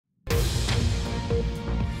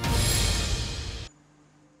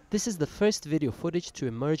This is the first video footage to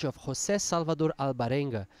emerge of José Salvador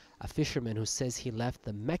Albarengo, a fisherman who says he left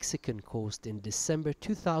the Mexican coast in December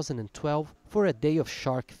 2012 for a day of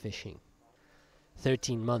shark fishing.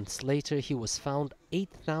 13 months later, he was found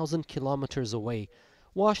 8,000 kilometers away,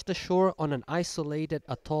 washed ashore on an isolated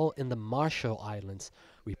atoll in the Marshall Islands,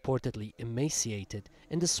 reportedly emaciated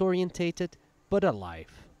and disorientated, but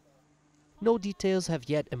alive. No details have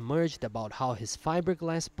yet emerged about how his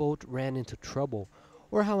fiberglass boat ran into trouble,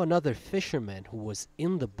 or how another fisherman who was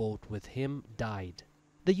in the boat with him died.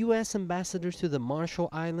 The U.S. ambassador to the Marshall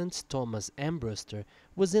Islands, Thomas Ambruster,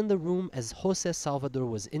 was in the room as José Salvador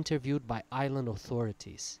was interviewed by island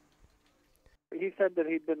authorities. He said that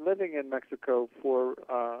he'd been living in Mexico for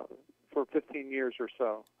 15 years or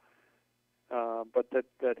so, but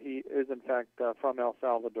that he is in fact from El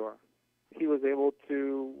Salvador. He was able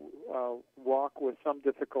to walk with some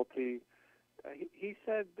difficulty. He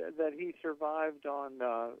said that he survived on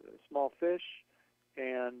small fish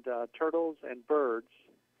and turtles and birds.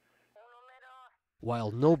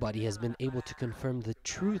 While nobody has been able to confirm the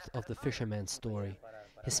truth of the fisherman's story,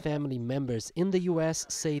 his family members in the U.S.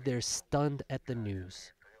 say they're stunned at the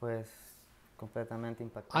news.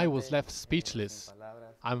 I was left speechless.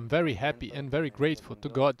 I'm very happy and very grateful to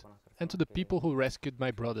God and to the people who rescued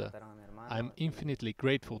my brother. I'm infinitely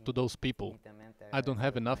grateful to those people. I don't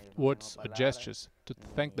have enough words or gestures to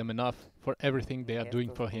thank them enough for everything they are doing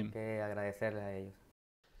for him.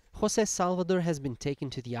 José Salvador has been taken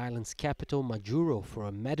to the island's capital, Majuro, for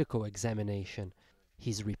a medical examination.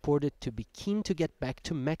 He's reported to be keen to get back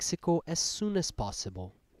to Mexico as soon as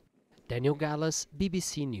possible. Daniel Gallas,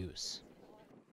 BBC News.